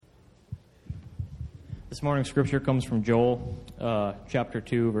This morning's scripture comes from Joel, chapter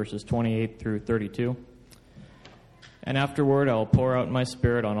 2, verses 28 through 32. And afterward I will pour out my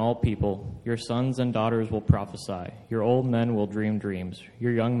spirit on all people. Your sons and daughters will prophesy. Your old men will dream dreams.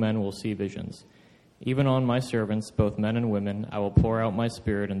 Your young men will see visions. Even on my servants, both men and women, I will pour out my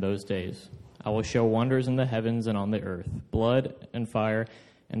spirit in those days. I will show wonders in the heavens and on the earth, blood and fire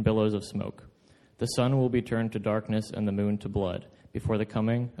and billows of smoke. The sun will be turned to darkness and the moon to blood, before the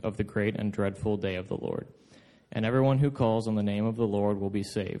coming of the great and dreadful day of the Lord. And everyone who calls on the name of the Lord will be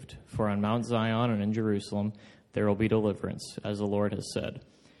saved. For on Mount Zion and in Jerusalem there will be deliverance, as the Lord has said,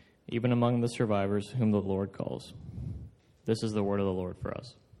 even among the survivors whom the Lord calls. This is the word of the Lord for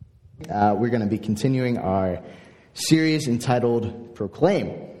us. We're going to be continuing our series entitled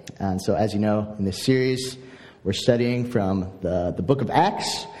Proclaim. And so, as you know, in this series, we're studying from the book of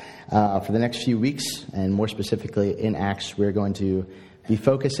Acts for the next few weeks. And more specifically, in Acts, we're going to be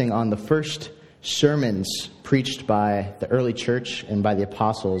focusing on the first sermons preached by the early church and by the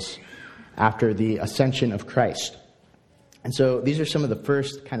apostles after the ascension of Christ. And so these are some of the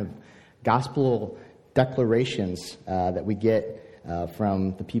first kind of gospel declarations that we get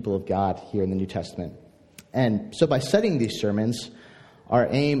from the people of God here in the New Testament. And so by studying these sermons, our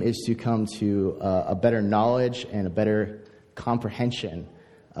aim is to come to a better knowledge and a better comprehension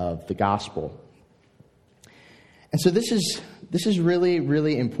of the gospel. And so this is really,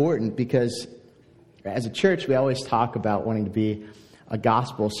 really important because as a church, we always talk about wanting to be a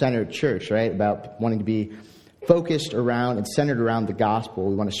gospel-centered church, right? About wanting to be focused around and centered around the gospel.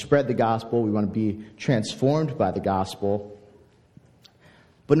 We want to spread the gospel. We want to be transformed by the gospel.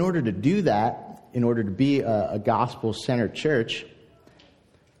 But in order to do that, in order to be a gospel-centered church,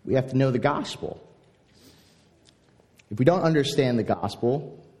 we have to know the gospel. If we don't understand the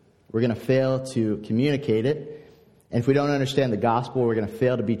gospel, we're going to fail to communicate it. And if we don't understand the gospel, we're going to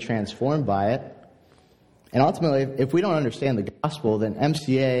fail to be transformed by it. And ultimately, if we don't understand the gospel, then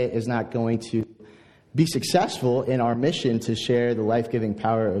MCA is not going to be successful in our mission to share the life-giving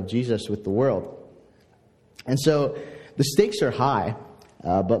power of Jesus with the world. And so the stakes are high,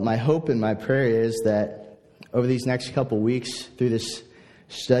 but my hope and my prayer is that over these next couple weeks through this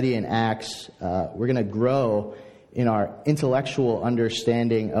study in Acts, we're going to grow in our intellectual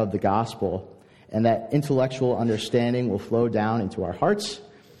understanding of the gospel, and that intellectual understanding will flow down into our hearts.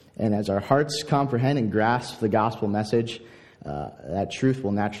 And as our hearts comprehend and grasp the gospel message, that truth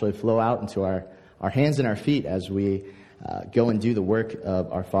will naturally flow out into our hands and our feet as we go and do the work of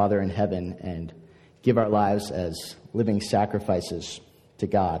our Father in heaven and give our lives as living sacrifices to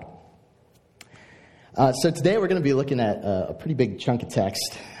God. So today we're going to be looking at a pretty big chunk of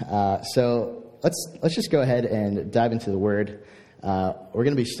text. So let's just go ahead and dive into the Word. We're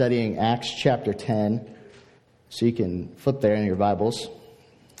going to be studying Acts chapter 10, so you can flip there in your Bibles.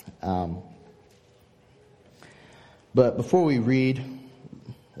 But before we read,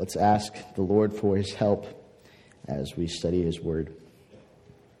 let's ask the Lord for His help as we study His Word.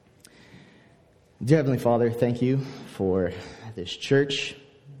 Dear Heavenly Father, thank you for this church.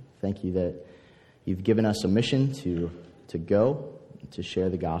 Thank you that You've given us a mission to go, to share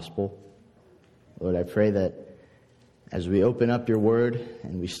the gospel. Lord, I pray that as we open up Your Word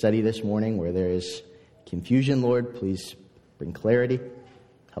and we study this morning where there is confusion, Lord, please bring clarity.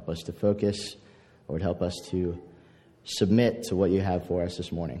 Help us to focus. Lord, help us to submit to what You have for us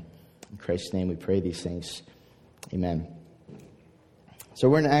this morning. In Christ's name we pray these things. Amen. So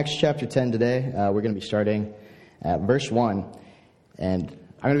we're in Acts chapter 10 today. We're going to be starting at verse 1. And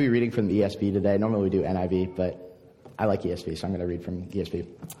I'm going to be reading from the ESV today. Normally we do NIV, but I like ESV, so I'm going to read from ESV.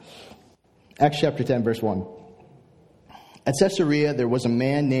 Acts chapter 10, verse 1. At Caesarea there was a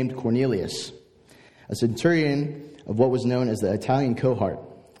man named Cornelius, a centurion of what was known as the Italian cohort,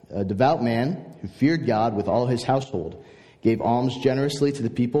 a devout man who feared God with all his household, gave alms generously to the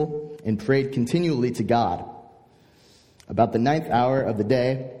people, and prayed continually to God. About the 9th hour of the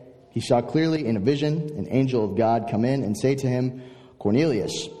day, he saw clearly in a vision an angel of God come in and say to him,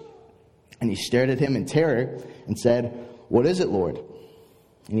 Cornelius. And he stared at him in terror and said, What is it, Lord?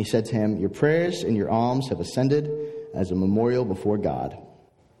 And he said to him, Your prayers and your alms have ascended as a memorial before God.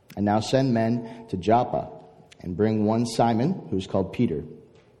 And now send men to Joppa and bring one Simon, who is called Peter.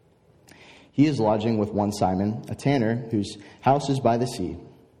 He is lodging with one Simon, a tanner, whose house is by the sea.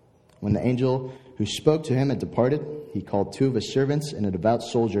 When the angel who spoke to him had departed, he called 2 of his servants and a devout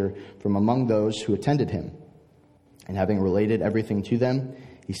soldier from among those who attended him. And having related everything to them,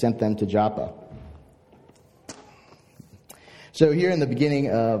 he sent them to Joppa. So here in the beginning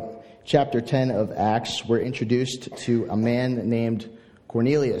of chapter 10 of Acts, we're introduced to a man named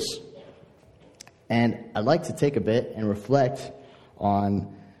Cornelius. And I'd like to take a bit and reflect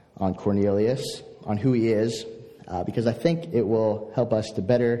on Cornelius on who he is because I think it will help us to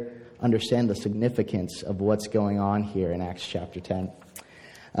better understand the significance of what's going on here in Acts chapter 10.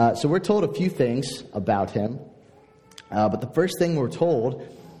 So we're told a few things about him, but the first thing we're told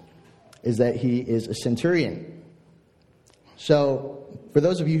is that he is a centurion. So for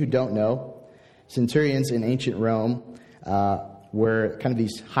those of you who don't know, centurions in ancient Rome were kind of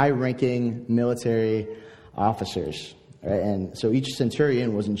these high-ranking military officers. Right? And so each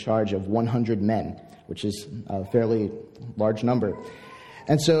centurion was in charge of 100 men, which is a fairly large number.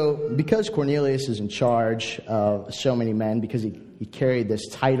 And so because Cornelius is in charge of so many men, because he carried this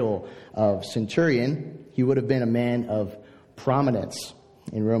title of centurion, he would have been a man of prominence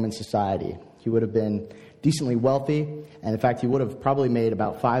in Roman society. He would have been decently wealthy, and in fact, he would have probably made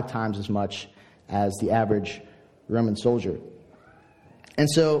about 5 times as much as the average Roman soldier. And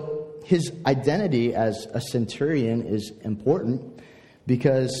so his identity as a centurion is important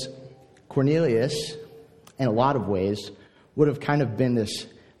because Cornelius, in a lot of ways, would have kind of been this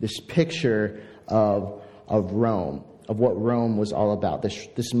picture of Rome, of what Rome was all about.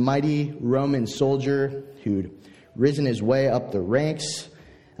 This mighty Roman soldier who'd risen his way up the ranks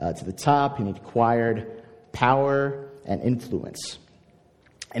to the top, and he'd acquired power and influence.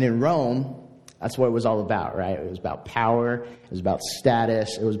 And in Rome, that's what it was all about, right? It was about power, it was about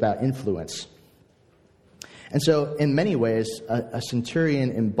status, it was about influence. And so, in many ways, a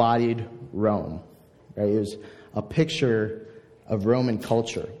centurion embodied Rome, right? It was a picture of Roman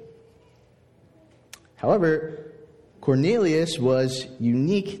culture. However, Cornelius was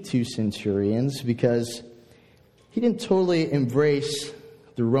unique to centurions because he didn't totally embrace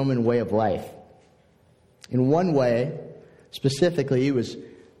the Roman way of life. In one way, specifically, he was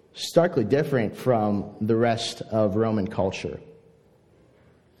starkly different from the rest of Roman culture.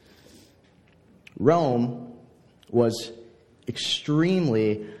 Rome was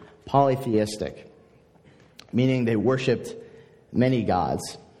extremely polytheistic, meaning they worshipped many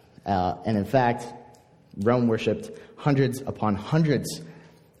gods. And in fact, Rome worshipped hundreds upon hundreds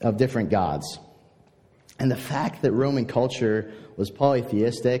of different gods. And the fact that Roman culture was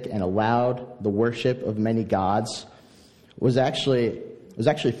polytheistic and allowed the worship of many gods was actually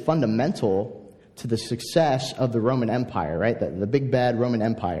fundamental to the success of the Roman Empire, right? The big bad Roman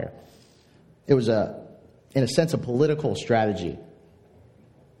Empire. It was in a sense, a political strategy.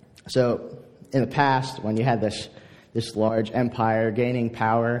 So in the past, when you had this large empire gaining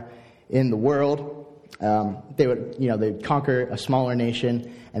power in the world, they'd conquer a smaller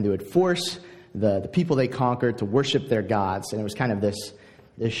nation, and they would force the people they conquered to worship their gods, and it was kind of this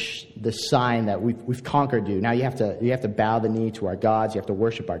sign that we've conquered you. Now you have to bow the knee to our gods. You have to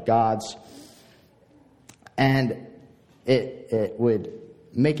worship our gods, and it would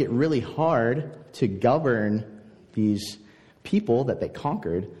make it really hard to govern these people that they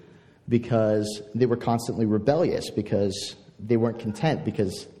conquered because they were constantly rebellious, because they weren't content,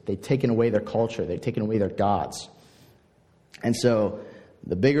 because they'd taken away their culture, they'd taken away their gods. And so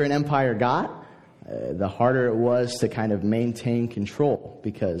the bigger an empire got, the harder it was to kind of maintain control,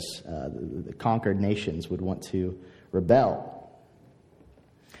 because the conquered nations would want to rebel.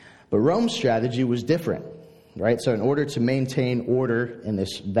 But Rome's strategy was different, right? So in order to maintain order in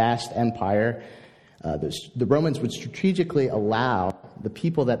this vast empire, the Romans would strategically allow the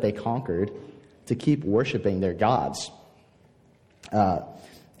people that they conquered to keep worshiping their gods.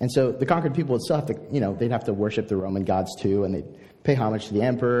 And so the conquered people would still have to, they'd have to worship the Roman gods too, and they'd pay homage to the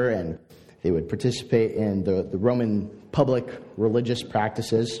emperor, and they would participate in the Roman public religious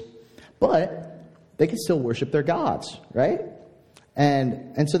practices, but they could still worship their gods, right?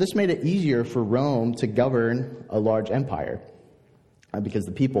 And so this made it easier for Rome to govern a large empire because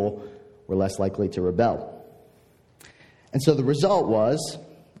the people were less likely to rebel. And so the result was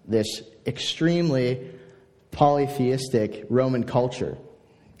this extremely polytheistic Roman culture,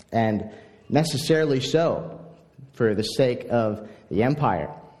 and necessarily so for the sake of the empire.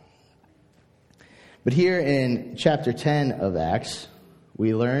 But here in chapter 10 of Acts,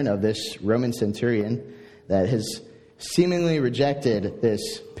 we learn of this Roman centurion that has seemingly rejected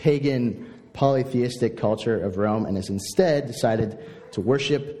this pagan polytheistic culture of Rome and has instead decided to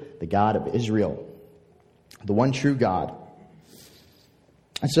worship the God of Israel, the one true God.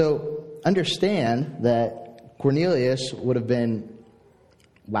 And so understand that Cornelius would have been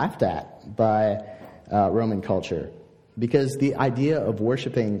laughed at by Roman culture because the idea of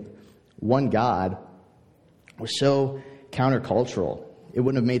worshiping one God was so countercultural. It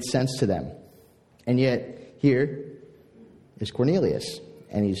wouldn't have made sense to them. And yet, here is Cornelius,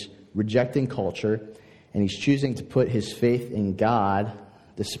 and he's rejecting culture, and he's choosing to put his faith in God,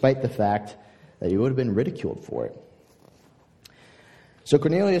 despite the fact that he would have been ridiculed for it. So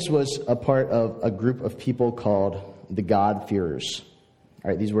Cornelius was a part of a group of people called the God-fearers. All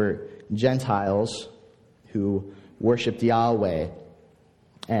right, these were Gentiles who worshipped Yahweh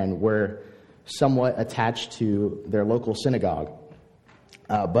and were somewhat attached to their local synagogue,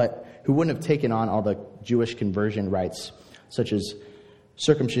 but who wouldn't have taken on all the Jewish conversion rites, such as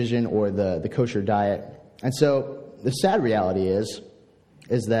circumcision or the kosher diet. And so the sad reality is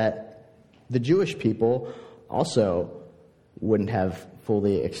that the Jewish people also wouldn't have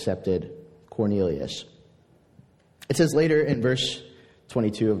fully accepted Cornelius. It says later in verse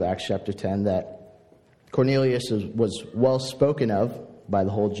 22 of Acts chapter 10 that Cornelius was well spoken of by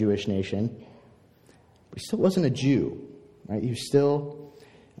the whole Jewish nation, but he still wasn't a Jew, right? He was still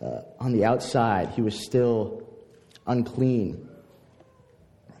on the outside. He was still unclean.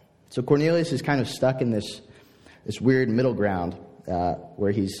 So Cornelius is kind of stuck in this weird middle ground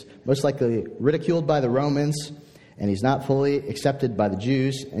where he's most likely ridiculed by the Romans and he's not fully accepted by the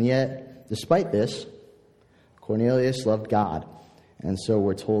Jews. And yet, despite this, Cornelius loved God. And so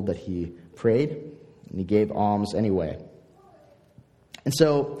we're told that he prayed and he gave alms anyway. And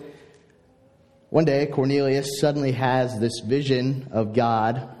so one day, Cornelius suddenly has this vision of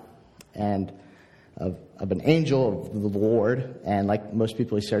God and of an angel of the Lord. And like most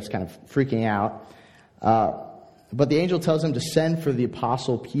people, he starts kind of freaking out. But the angel tells him to send for the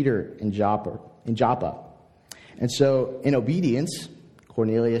apostle Peter in Joppa. And so, in obedience,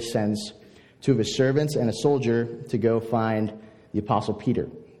 Cornelius sends two of his servants and a soldier to go find the apostle Peter.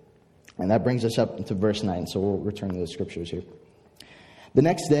 And that brings us up into verse 9, so we'll return to the scriptures here. The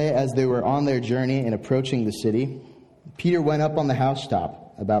next day, as they were on their journey and approaching the city, Peter went up on the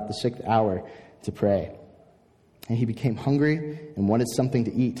housetop about the 6th hour to pray. And he became hungry and wanted something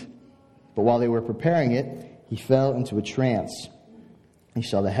to eat. But while they were preparing it, he fell into a trance. He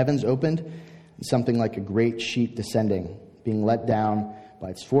saw the heavens opened and something like a great sheet descending, being let down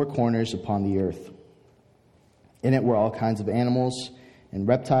by its four corners upon the earth. In it were all kinds of animals and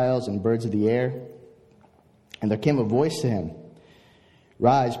reptiles and birds of the air. And there came a voice to him,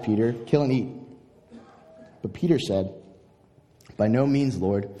 "Rise, Peter, kill and eat." But Peter said, "By no means,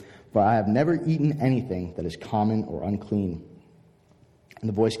 Lord, for I have never eaten anything that is common or unclean." And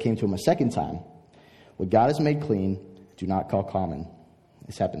the voice came to him a second time, "What God has made clean, do not call common."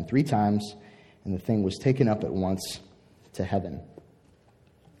 This happened 3 times, and the thing was taken up at once to heaven.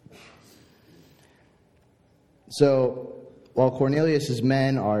 So, while Cornelius'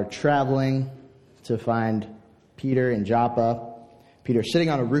 men are traveling to find Peter in Joppa, Peter's sitting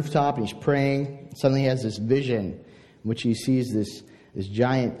on a rooftop and he's praying. Suddenly he has this vision in which he sees this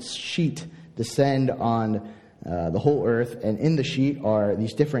giant sheet descend on the whole earth. And in the sheet are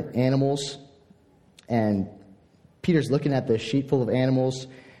these different animals. And Peter's looking at this sheet full of animals.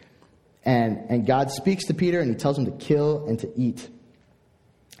 And God speaks to Peter and he tells him to kill and to eat.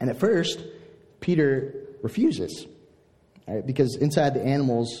 And at first, Peter refuses, right? Because inside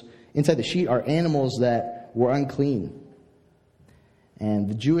the sheet are animals that were unclean. And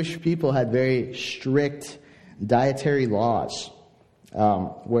the Jewish people had very strict dietary laws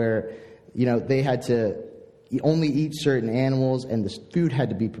where, they had to only eat certain animals and the food had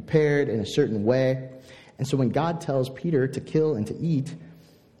to be prepared in a certain way. And so when God tells Peter to kill and to eat,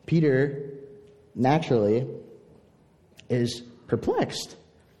 Peter naturally is perplexed.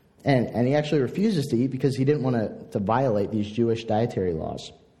 And he actually refuses to eat because he didn't want to violate these Jewish dietary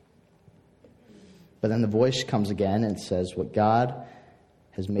laws. But then the voice comes again and says, "What God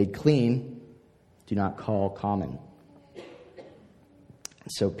has made clean, do not call common."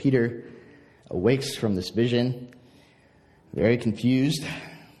 So Peter awakes from this vision, very confused.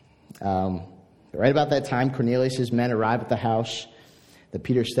 Right about that time, Cornelius' men arrive at the house that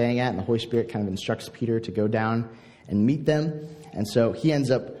Peter's staying at, and the Holy Spirit kind of instructs Peter to go down and meet them. And so he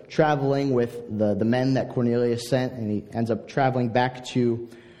ends up traveling with the men that Cornelius sent, and he ends up traveling back to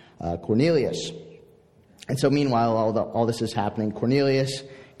Cornelius. And so meanwhile, all this is happening. Cornelius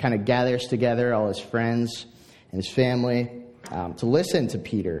kind of gathers together all his friends and his family to listen to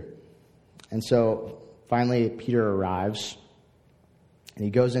Peter. And so finally, Peter arrives, and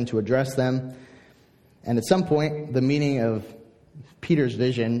he goes in to address them. And at some point, the meaning of Peter's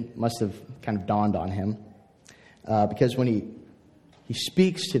vision must have kind of dawned on him. Because when he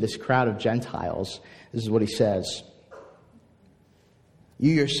speaks to this crowd of Gentiles, this is what he says.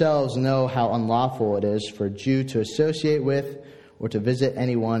 "You yourselves know how unlawful it is for a Jew to associate with or to visit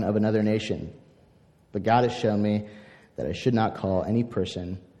anyone of another nation. But God has shown me that I should not call any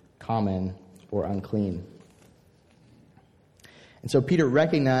person common or unclean." And so Peter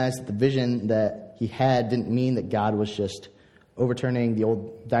recognized that the vision that he had didn't mean that God was just overturning the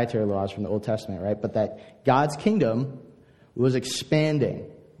old dietary laws from the Old Testament, right? But that God's kingdom was expanding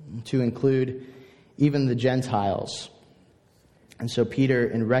to include even the Gentiles. And so Peter,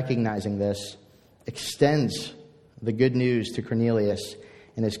 in recognizing this, extends the good news to Cornelius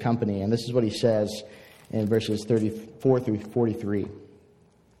and his company. And this is what he says in verses 34 through 43.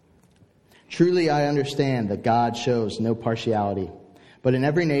 Truly I understand that God shows no partiality, but in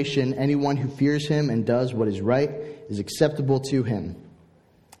every nation anyone who fears him and does what is right is acceptable to him.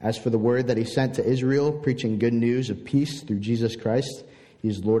 As for the word that he sent to Israel, preaching good news of peace through Jesus Christ, he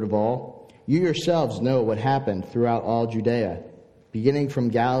is Lord of all. You yourselves know what happened throughout all Judea, beginning from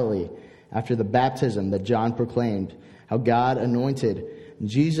Galilee, after the baptism that John proclaimed, how God anointed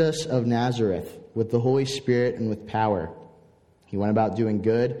Jesus of Nazareth with the Holy Spirit and with power. He went about doing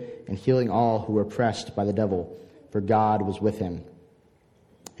good and healing all who were oppressed by the devil, for God was with him.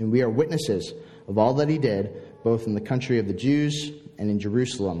 And we are witnesses of all that he did, both in the country of the Jews and in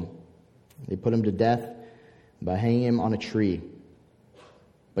Jerusalem. They put him to death by hanging him on a tree.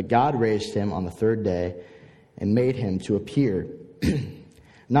 But God raised him on the third day and made him to appear,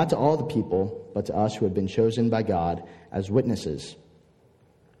 not to all the people, but to us who had been chosen by God as witnesses,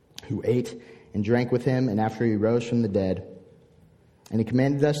 who ate and drank with him, and after he rose from the dead. And he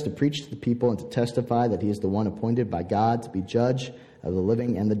commanded us to preach to the people and to testify that he is the one appointed by God to be judge of the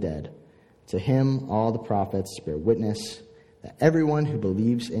living and the dead. To him all the prophets bear witness that everyone who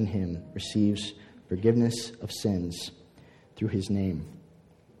believes in him receives forgiveness of sins through his name.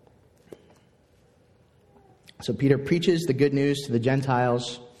 So Peter preaches the good news to the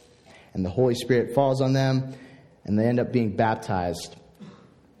Gentiles, and the Holy Spirit falls on them, and they end up being baptized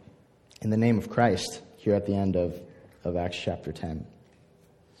in the name of Christ here at the end of Acts chapter 10.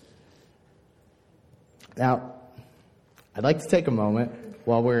 Now, I'd like to take a moment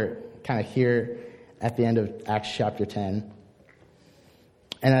while we're kind of here at the end of Acts chapter 10,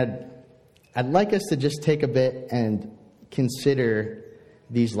 and I'd like us to just take a bit and consider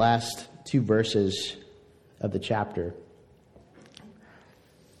these last two verses of the chapter.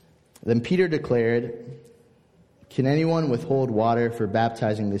 Then Peter declared, "Can anyone withhold water for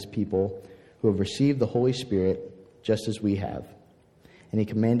baptizing this people who have received the Holy Spirit just as we have?" And he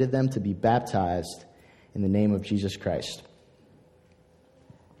commanded them to be baptized in the name of Jesus Christ.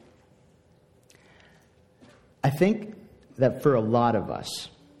 I think that for a lot of us,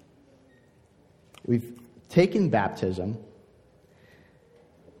 we've taken baptism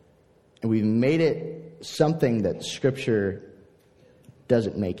and we've made it something that Scripture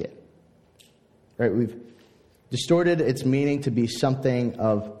doesn't make it. Right? We've distorted its meaning to be something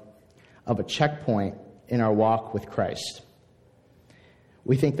of a checkpoint in our walk with Christ.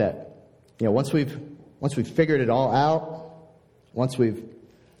 We think that, once we've figured it all out, once we've,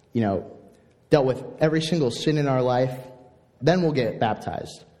 dealt with every single sin in our life, then we'll get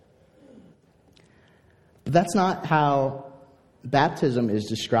baptized. But that's not how baptism is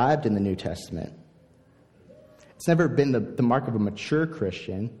described in the New Testament. It's never been the mark of a mature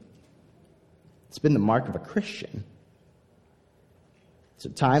Christian. It's been the mark of a Christian. So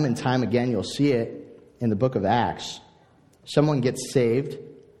time and time again, you'll see it in the book of Acts. Someone gets saved,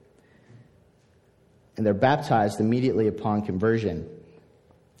 and they're baptized immediately upon conversion.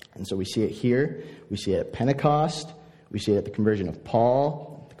 And so we see it here. We see it at Pentecost. We see it at the conversion of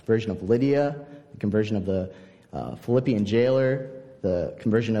Paul, the conversion of Lydia, the conversion of the Philippian jailer, the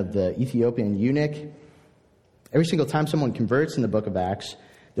conversion of the Ethiopian eunuch. Every single time someone converts in the book of Acts,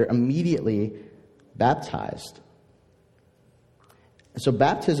 they're immediately baptized. So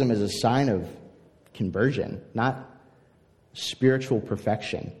baptism is a sign of conversion, not spiritual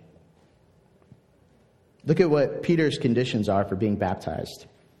perfection. Look at what Peter's conditions are for being baptized.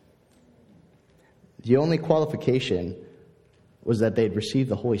 The only qualification was that they'd received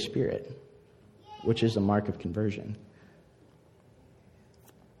the Holy Spirit, which is a mark of conversion.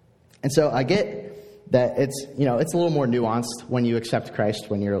 And so I get that it's a little more nuanced when you accept Christ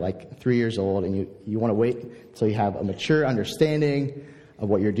when you're like 3 years old, and you want to wait until you have a mature understanding of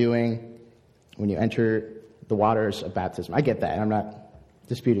what you're doing when you enter the waters of baptism. I get that, and I'm not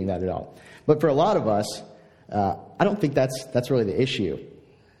disputing that at all. But for a lot of us, I don't think that's really the issue.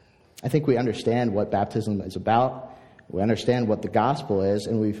 I think we understand what baptism is about. We understand what the gospel is,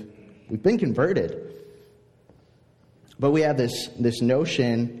 and we've been converted. But we have this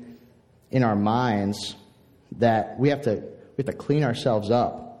notion in our minds that we have to clean ourselves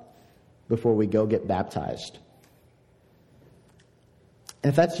up before we go get baptized. And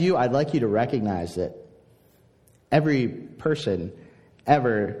if that's you, I'd like you to recognize that every person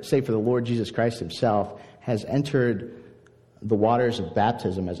ever, save for the Lord Jesus Christ himself, has entered the waters of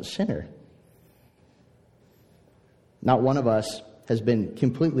baptism as a sinner. Not one of us has been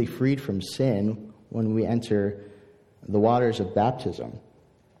completely freed from sin when we enter the waters of baptism.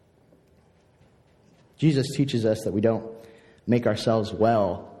 Jesus teaches us that we don't make ourselves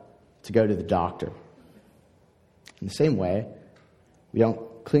well to go to the doctor. In the same way, we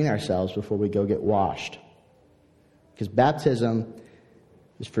don't clean ourselves before we go get washed. Because baptism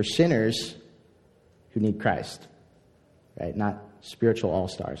is for sinners who need Christ, right? Not spiritual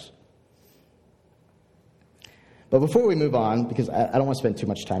all-stars. But before we move on, because I don't want to spend too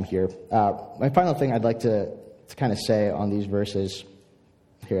much time here, my final thing I'd like to kind of say on these verses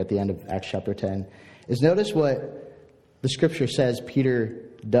here at the end of Acts chapter 10 is notice what the scripture says Peter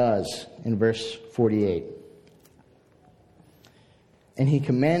does in verse 48. And he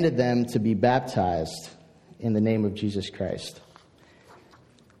commanded them to be baptized in the name of Jesus Christ.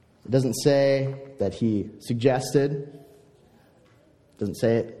 It doesn't say that he suggested. It doesn't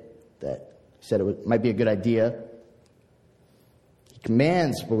say it that he said it might be a good idea. He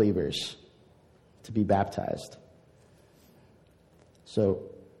commands believers to be baptized. So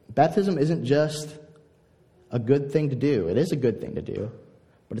baptism isn't just a good thing to do. It is a good thing to do,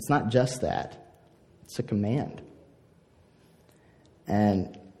 but it's not just that. It's a command.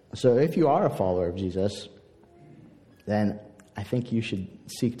 And so if you are a follower of Jesus, then I think you should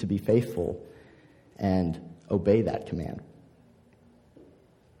seek to be faithful and obey that command.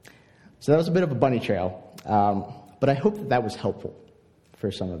 So that was a bit of a bunny trail, but I hope that was helpful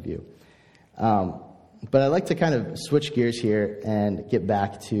for some of you. But I'd like to kind of switch gears here and get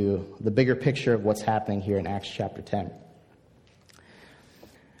back to the bigger picture of what's happening here in Acts chapter 10.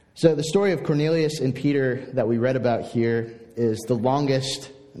 So the story of Cornelius and Peter that we read about here is the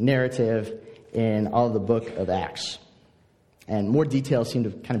longest narrative in all of the book of Acts. And more details seem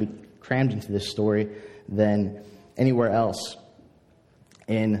to kind of be crammed into this story than anywhere else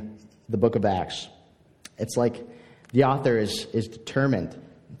in the book of Acts. It's like the author is determined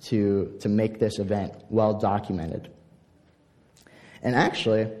to make this event well documented. And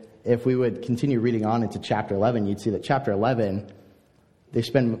actually, if we would continue reading on into chapter 11, you'd see that chapter 11, they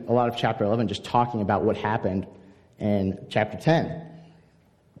spend a lot of chapter 11 just talking about what happened in chapter 10.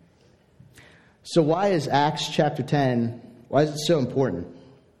 So why is Acts chapter 10, why is it so important?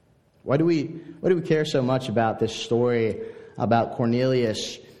 Why do we care so much about this story about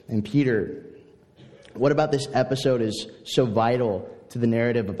Cornelius and Peter? What about this episode is so vital to the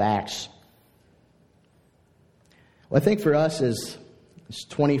narrative of Acts? Well, I think for us as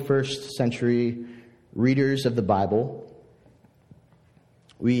 21st century readers of the Bible,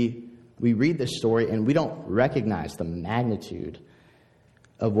 we read this story and we don't recognize the magnitude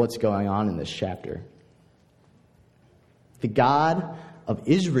of what's going on in this chapter. The God of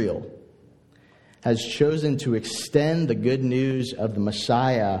Israel has chosen to extend the good news of the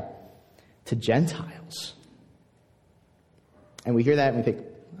Messiah to Gentiles. And we hear that and we think,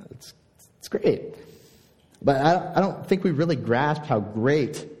 it's great. But I don't think we really grasp how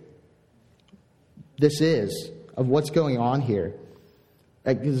great this is of what's going on here.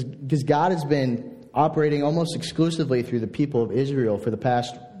 Because God has been operating almost exclusively through the people of Israel for the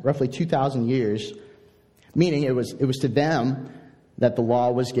past roughly 2,000 years, meaning it was to them that the law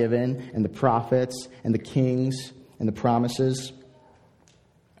was given, and the prophets, and the kings, and the promises.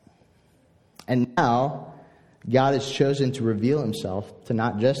 And now, God has chosen to reveal himself to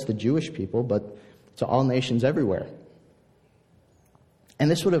not just the Jewish people, but to all nations everywhere.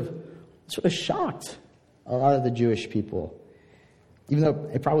 And this would have shocked a lot of the Jewish people, even though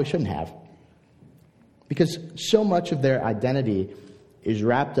it probably shouldn't have. Because so much of their identity is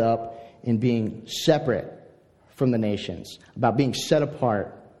wrapped up in being separate from the nations, about being set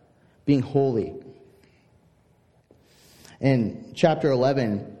apart, being holy. In chapter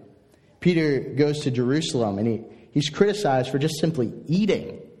 11, Peter goes to Jerusalem and he's criticized for just simply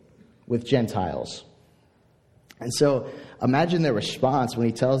eating with Gentiles. And so imagine their response when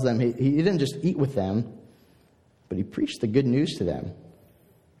he tells them he didn't just eat with them, but he preached the good news to them.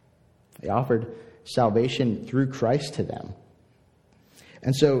 He offered salvation through Christ to them.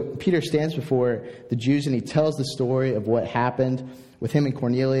 And so Peter stands before the Jews and he tells the story of what happened with him and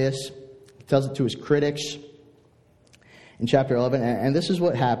Cornelius. He tells it to his critics in chapter 11. And this is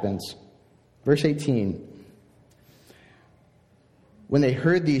what happens. Verse 18. When they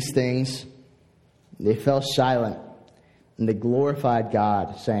heard these things, they fell silent and they glorified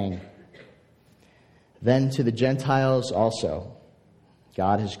God, saying, "Then to the Gentiles also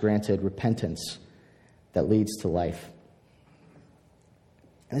God has granted repentance that leads to life."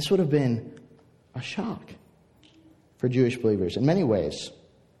 And this would have been a shock for Jewish believers in many ways.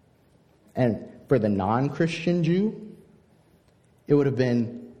 And for the non-Christian Jew, it would have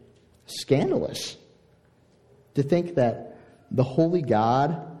been scandalous to think that the holy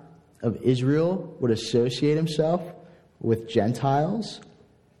God of Israel would associate himself with Gentiles,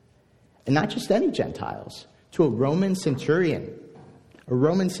 and not just any Gentiles, to a Roman centurion. A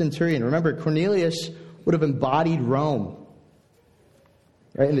Roman centurion. Remember, Cornelius would have embodied Rome.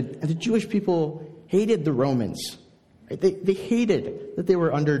 Right? And the Jewish people hated the Romans. Right? They hated that they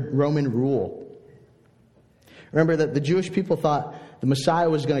were under Roman rule. Remember that the Jewish people thought the Messiah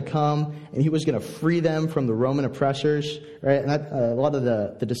was going to come and he was going to free them from the Roman oppressors. Right? And a lot of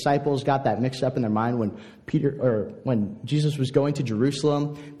the disciples got that mixed up in their mind when Jesus was going to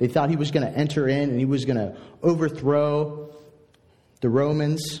Jerusalem. They thought he was going to enter in and he was going to overthrow the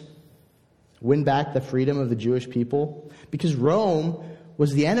Romans, win back the freedom of the Jewish people, because Rome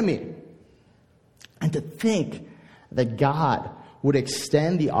was the enemy. And to think that God would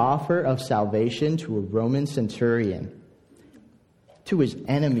extend the offer of salvation to a Roman centurion, to his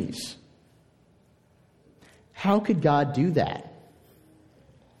enemies. How could God do that?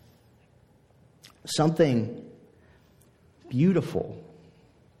 Something beautiful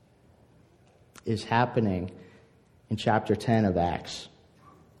is happening in chapter 10 of Acts.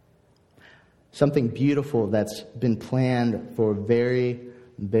 Something beautiful that's been planned for a very,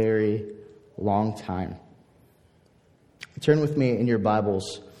 very long time. Turn with me in your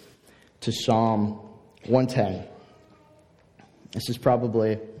Bibles to Psalm 110. This is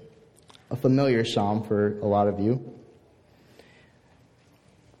probably a familiar psalm for a lot of you.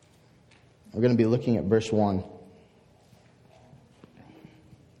 We're going to be looking at verse 1.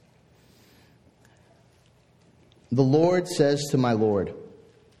 The Lord says to my Lord,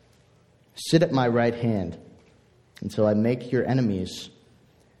 sit at my right hand until I make your enemies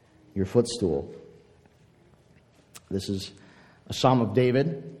your footstool. This is a Psalm of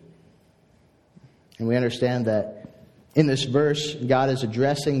David. And we understand that in this verse, God is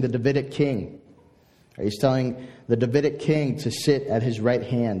addressing the Davidic king. He's telling the Davidic king to sit at his right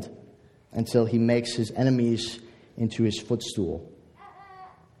hand until he makes his enemies into his footstool.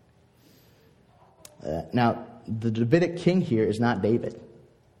 Now, the Davidic king here is not David.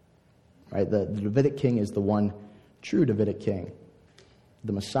 Right? The Davidic king is the one true Davidic king,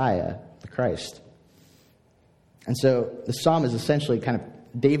 the Messiah, the Christ. And so the psalm is essentially kind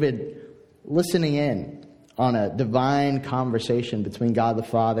of David listening in on a divine conversation between God the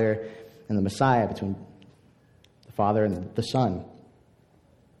Father and the Messiah, between the Father and the Son.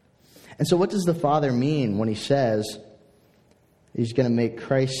 And so what does the Father mean when he says he's going to make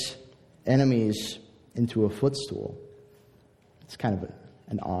Christ's enemies into a footstool? It's kind of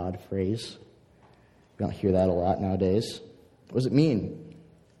an odd phrase. We don't hear that a lot nowadays. What does it mean?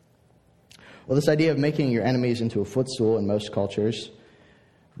 Well, this idea of making your enemies into a footstool in most cultures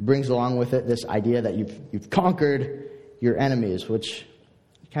brings along with it this idea that you've conquered your enemies, which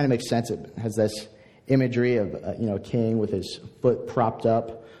kind of makes sense. It has this imagery of a king with his foot propped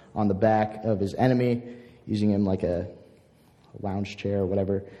up on the back of his enemy, using him like a lounge chair or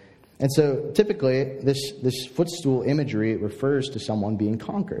whatever. And so typically this footstool imagery refers to someone being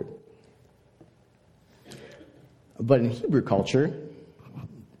conquered. But in Hebrew culture,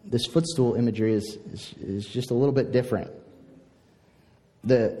 this footstool imagery is just a little bit different.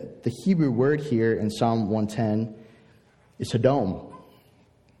 The Hebrew word here in Psalm 110 is hadom.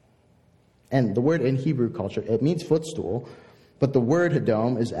 And the word in Hebrew culture, it means footstool, but the word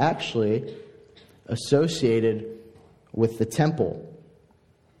hadom is actually associated with the temple,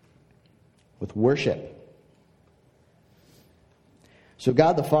 with worship. So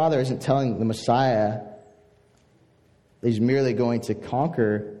God the Father isn't telling the Messiah that he's merely going to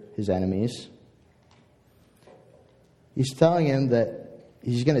conquer his enemies. He's telling him that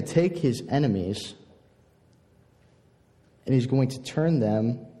he's going to take his enemies and he's going to turn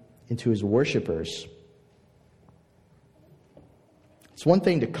them into his worshipers. It's one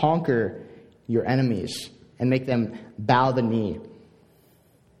thing to conquer your enemies and make them bow the knee.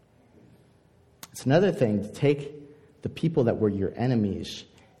 It's another thing to take the people that were your enemies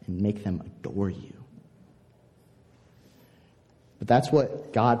and make them adore you. But that's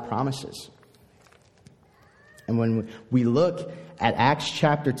what God promises. And when we look at Acts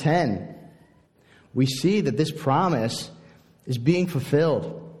chapter 10, we see that this promise is being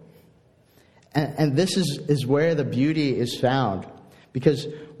fulfilled. And this is where the beauty is found. Because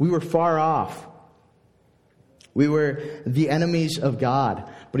we were far off. We were the enemies of God.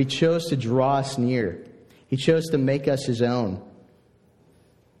 But he chose to draw us near. He chose to make us his own.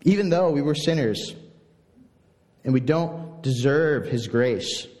 Even though we were sinners. And we don't deserve his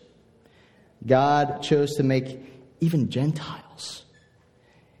grace. God chose to make even Gentiles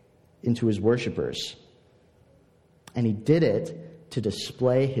into his worshipers. And he did it to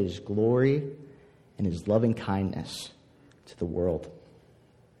display his glory and his loving kindness to the world.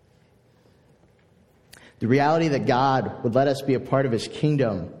 The reality that God would let us be a part of his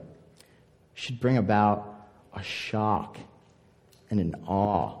kingdom should bring about a shock and an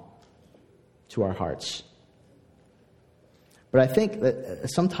awe to our hearts. But I think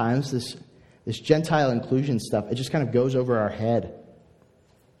that sometimes this Gentile inclusion stuff, it just kind of goes over our head.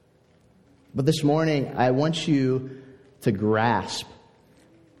 But this morning, I want you to grasp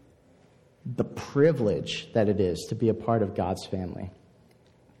the privilege that it is to be a part of God's family.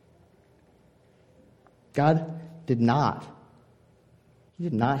 God did not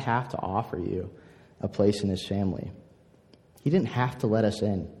have to offer you a place in his family. He didn't have to let us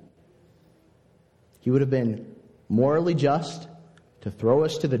in. He would have been morally just to throw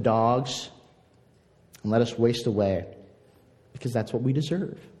us to the dogs and let us waste away, because that's what we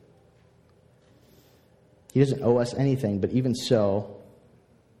deserve. He doesn't owe us anything, but even so,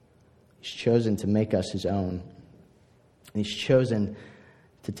 he's chosen to make us his own. And he's chosen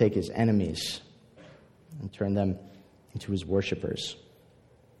to take his enemies and turn them into his worshipers.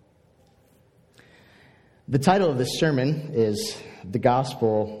 The title of this sermon is "The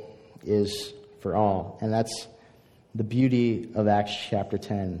Gospel is for All," and that's the beauty of Acts chapter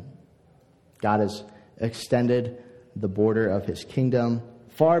 10. God has extended the border of his kingdom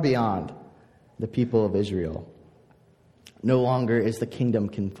far beyond the people of Israel. No longer is the kingdom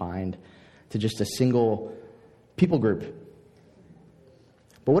confined to just a single people group.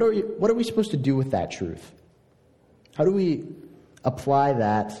 But what are we supposed to do with that truth? How do we apply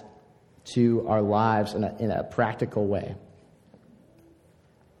that to our lives in a practical way?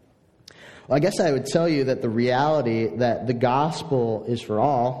 Well, I guess I would tell you that the reality that the gospel is for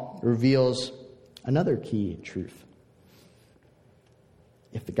all reveals another key truth.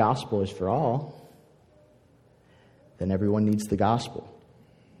 If the gospel is for all, then everyone needs the gospel.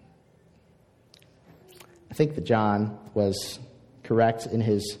 I think that John was correct in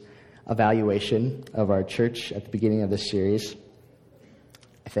his evaluation of our church at the beginning of this series.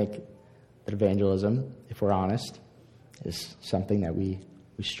 I think that evangelism, if we're honest, is something that we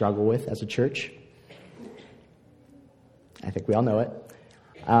struggle with as a church. I think we all know it.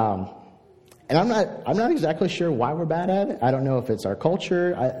 And I'm not exactly sure why we're bad at it. I don't know if it's our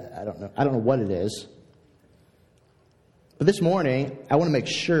culture. I don't know what it is. But this morning, I want to make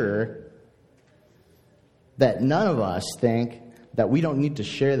sure that none of us think that we don't need to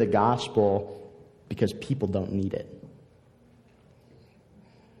share the gospel because people don't need it.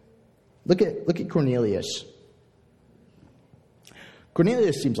 Look at Cornelius.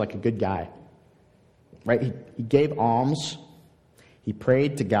 Cornelius seems like a good guy, right? He gave alms. He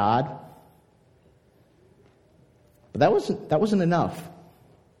prayed to God. But that wasn't enough.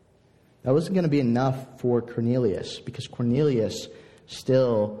 That wasn't going to be enough for Cornelius, because Cornelius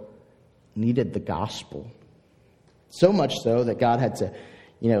still needed the gospel. So much so that God had to,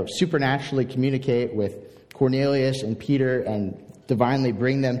 supernaturally communicate with Cornelius and Peter and divinely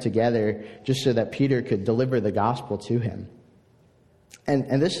bring them together just so that Peter could deliver the gospel to him.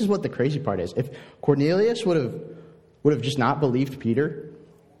 And this is what the crazy part is. If Cornelius would have just not believed Peter,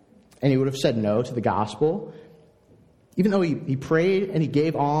 and he would have said no to the gospel, even though he prayed and he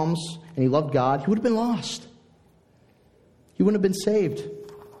gave alms and he loved God, he would have been lost. He wouldn't have been saved.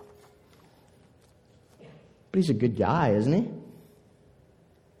 But he's a good guy, isn't he?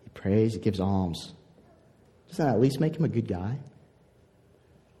 He prays, he gives alms. Doesn't that at least make him a good guy?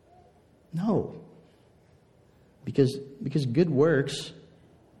 No. Because good works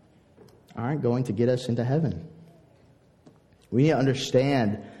aren't going to get us into heaven. We need to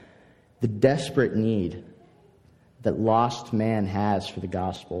understand the desperate need that lost man has for the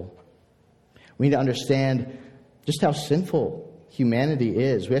gospel. We need to understand just how sinful humanity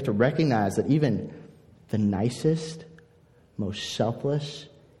is. We have to recognize that even the nicest, most selfless,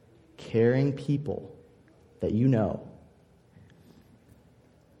 caring people that you know,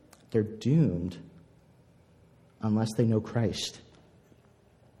 they're doomed unless they know Christ.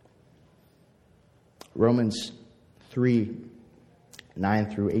 Romans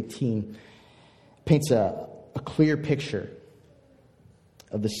 3:9-18 paints a clear picture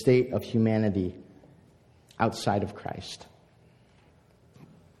of the state of humanity outside of Christ.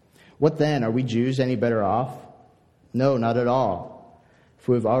 What then? Are we Jews any better off? No, not at all.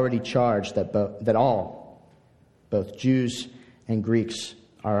 For we've already charged that all, both Jews and Greeks,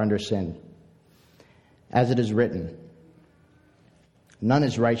 are under sin. As it is written, none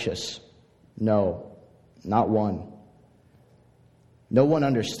is righteous. No, not one. No one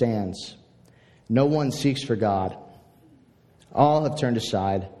understands. No one seeks for God. All have turned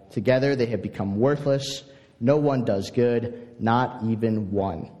aside. Together they have become worthless. No one does good, not even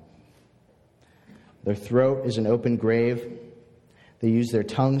one. Their throat is an open grave. They use their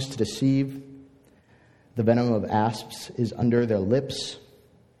tongues to deceive. The venom of asps is under their lips.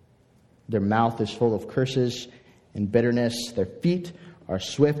 Their mouth is full of curses and bitterness. Their feet are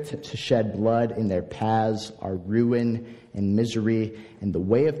swift to shed blood. In their paths are ruin and misery. And the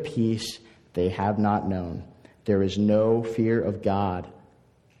way of peace they have not known. There is no fear of God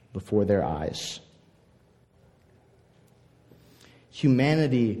before their eyes.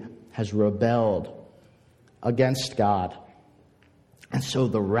 Humanity has rebelled against God. And so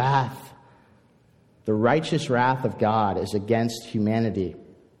the righteous wrath of God is against humanity.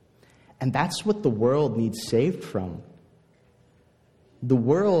 And that's what the world needs saved from. The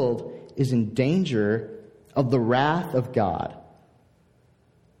world is in danger of the wrath of God.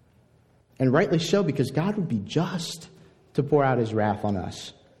 And rightly so, because God would be just to pour out his wrath on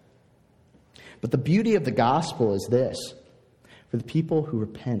us. But the beauty of the gospel is this: for the people who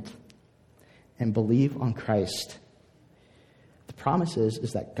repent and believe on Christ, the promise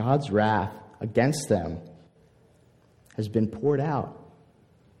is that God's wrath against them has been poured out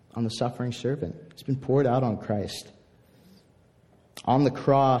on the suffering servant. It's been poured out on Christ. On the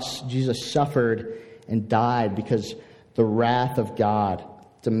cross, Jesus suffered and died because the wrath of God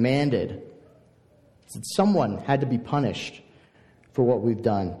demanded that someone had to be punished for what we've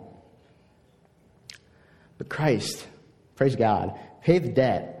done. But Christ, praise God, paid the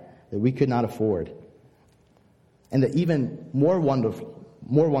debt that we could not afford. And the even more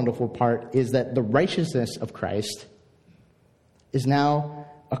wonderful part is that the righteousness of Christ is now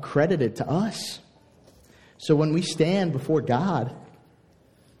accredited to us. So when we stand before God,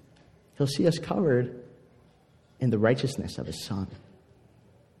 he'll see us covered in the righteousness of his Son.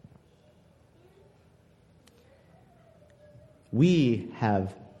 We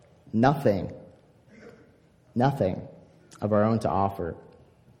have nothing of our own to offer.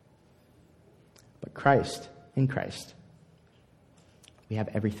 But Christ, in Christ, we have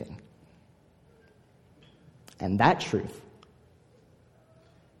everything. And that truth,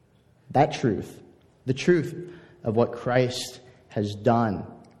 the truth of what Christ has done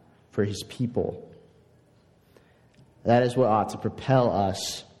for his people, that is what ought to propel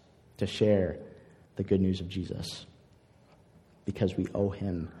us to share the good news of Jesus, because we owe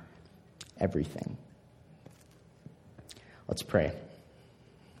him everything. Let's pray.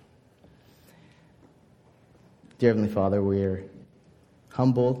 Dear Heavenly Father, we're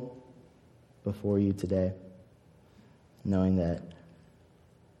humbled before you today, knowing that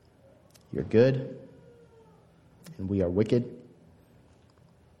you're good and we are wicked.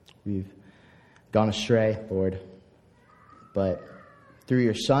 We've gone astray, Lord, but through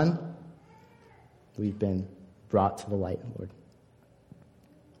your Son, we've been brought to the light, Lord.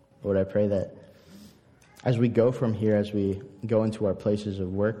 Lord, I pray that as we go from here, as we go into our places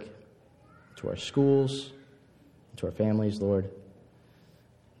of work, to our schools, to our families, Lord,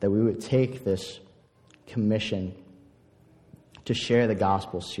 that we would take this commission to share the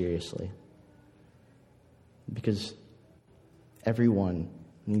gospel seriously. Because everyone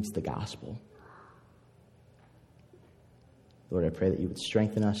needs the gospel. Lord, I pray that you would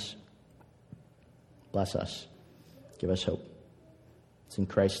strengthen us, bless us, give us hope. It's in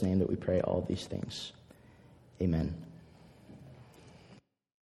Christ's name that we pray all of these things. Amen.